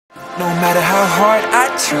No matter how hard I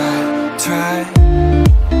try.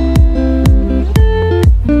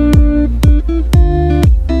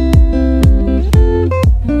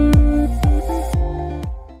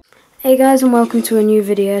 Hey guys, and welcome to a new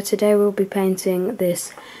video. Today we'll be painting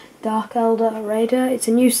this Dark Elder Raider. It's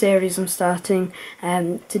a new series I'm starting.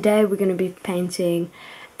 Today we're going to be painting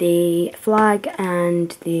the flag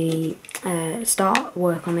and the start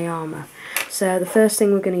work on the armour. So the first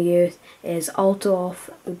thing we're going to use is Altdorf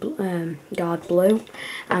Guard Blue,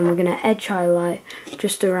 and we're going to edge highlight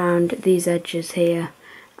just around these edges here,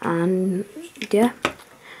 and yeah,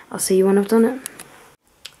 I'll see you when I've done it.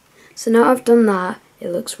 So now I've done that, it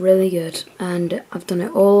looks really good, and I've done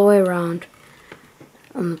it all the way around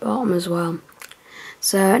on the bottom as well.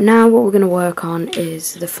 So now what we're going to work on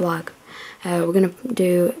is the flag. We're going to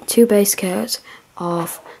do 2 base coats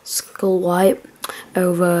of Skull White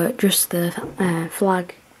over just the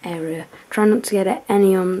flag area. Try not to get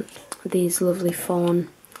any on these lovely fawn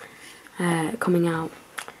coming out,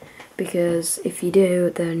 because if you do,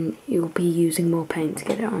 then you'll be using more paint to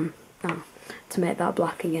get it on, to make that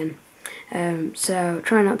black again. So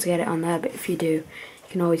try not to get it on there, but if you do, you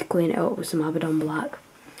can always clean it up with some Abaddon black.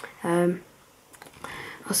 I'll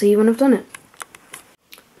see you when I've done it.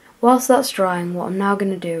 Whilst that's drying, what I'm now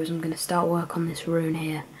going to do is I'm going to start work on this rune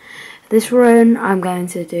here. This rune I'm going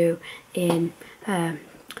to do in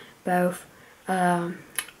both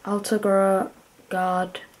Altar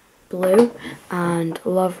Guard Blue and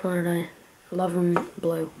Lovren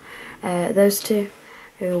Blue. Those two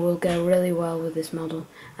will go really well with this model.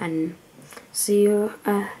 And see you.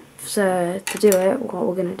 So to do it, what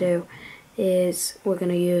we're going to do is we're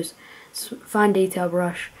going to use fine detail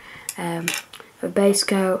brush, a base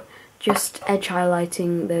coat, just edge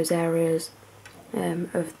highlighting those areas, and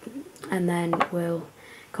then we'll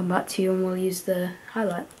come back to you and we'll use the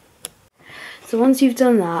highlight. So once you've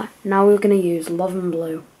done that, now we're going to use Lovren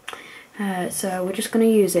Blue. So we're just going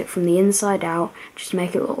to use it from the inside out, just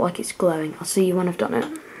make it look like it's glowing. I'll see you when I've done it.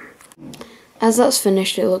 As that's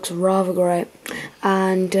finished, it looks rather great,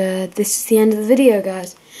 and this is the end of the video,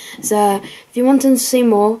 guys. So if you want to see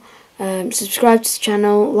more, subscribe to the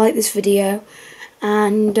channel, like this video,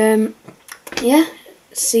 and yeah,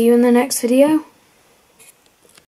 see you in the next video.